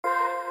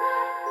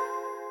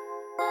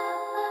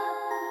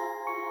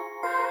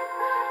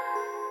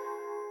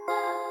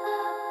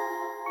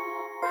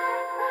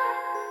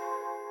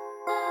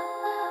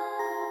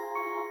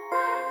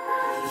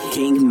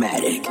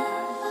KingMatiC.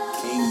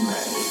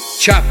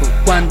 Chapo.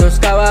 Cuando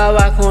estaba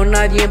abajo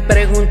nadie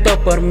preguntó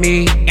por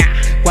mí.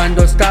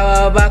 Cuando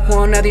estaba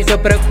abajo nadie se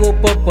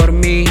preocupó por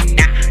mí.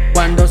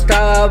 Cuando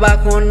estaba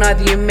abajo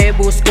nadie me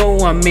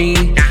buscó a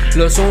mí.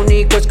 Los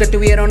únicos que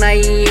estuvieron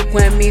ahí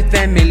fue mi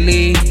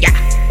family.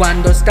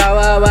 Cuando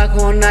estaba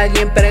abajo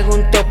nadie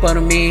preguntó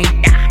por mí.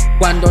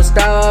 Cuando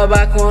estaba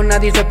abajo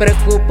nadie se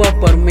preocupó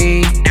por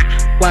mí.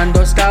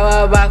 Cuando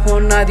estaba abajo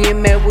nadie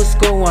me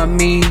buscó a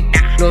mí.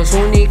 Los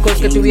únicos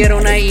que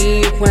estuvieron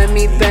ahí fue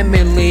mi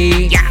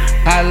family.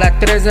 A las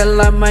 3 de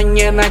la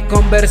mañana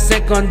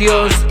conversé con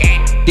Dios.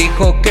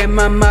 Dijo que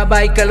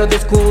mamaba y que lo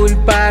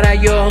disculpara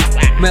yo.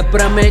 Me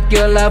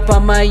prometió la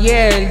fama y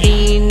el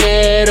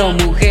dinero,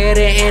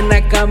 mujeres en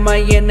la cama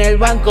y en el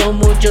banco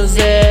muchos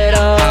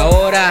ceros.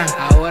 Ahora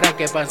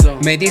 ¿qué pasó?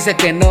 Me dice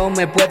que no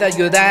me puede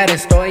ayudar,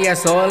 estoy a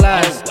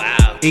solas.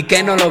 Y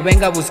que no lo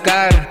venga a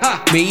buscar.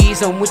 Me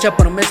hizo muchas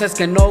promesas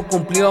que no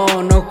cumplió.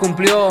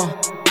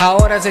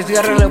 Ahora se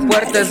cierran las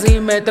puertas y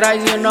me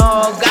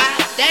traicionó.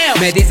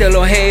 Me dice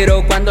los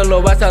haters, ¿cuándo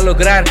lo vas a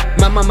lograr?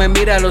 Mamá me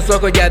mira a los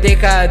ojos, ya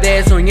deja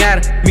de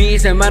soñar.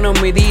 Mis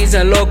hermanos me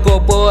dicen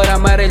loco por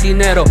amar el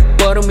dinero.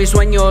 Por mis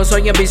sueños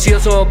soy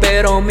ambicioso,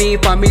 pero mi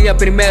familia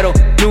primero.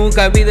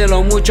 Nunca vi de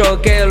lo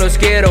mucho que los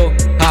quiero.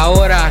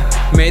 Ahora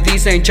me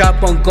dicen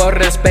chapón con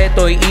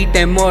respeto y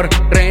temor.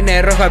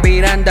 René Roja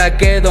Miranda,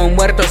 quedó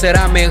muerto,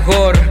 será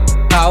mejor.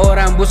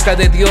 Ahora en busca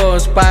de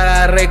Dios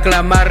para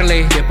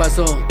reclamarle. ¿Qué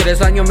pasó?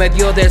 3 años me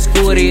dio de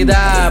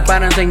oscuridad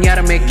para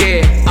enseñarme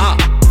que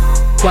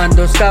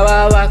cuando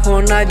estaba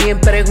abajo nadie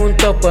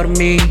preguntó por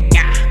mí.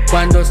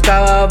 Cuando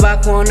estaba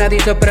abajo nadie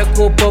se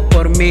preocupó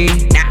por mí.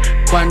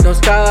 Cuando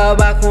estaba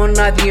abajo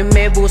nadie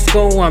me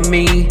buscó a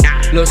mí.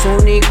 Los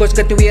únicos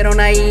que estuvieron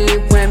ahí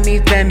fue mi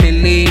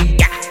family.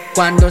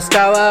 Cuando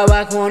estaba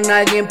abajo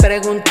nadie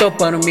preguntó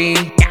por mí.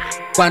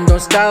 Cuando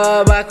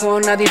estaba abajo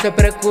nadie se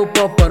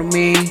preocupó por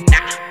mí.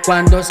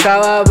 Cuando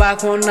estaba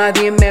abajo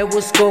nadie me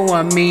buscó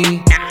a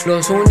mí.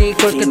 Los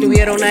únicos que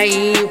estuvieron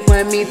ahí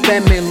fue mi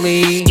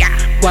family.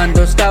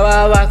 Cuando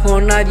estaba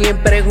abajo nadie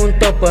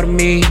preguntó por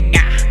mí.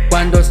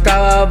 Cuando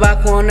estaba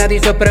abajo nadie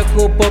se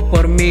preocupó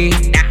por mí.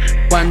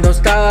 Cuando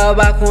estaba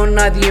abajo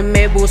nadie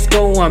me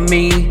buscó a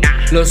mí.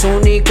 Los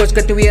únicos que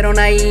estuvieron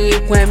ahí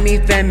fue mi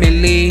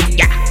family.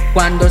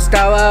 Cuando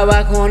estaba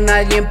abajo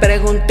nadie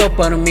preguntó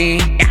por mí.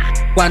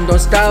 Cuando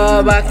estaba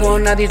abajo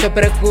nadie se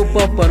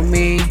preocupó por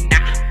mí.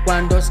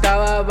 Cuando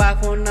estaba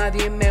abajo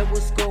nadie me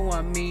buscó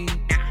a mí.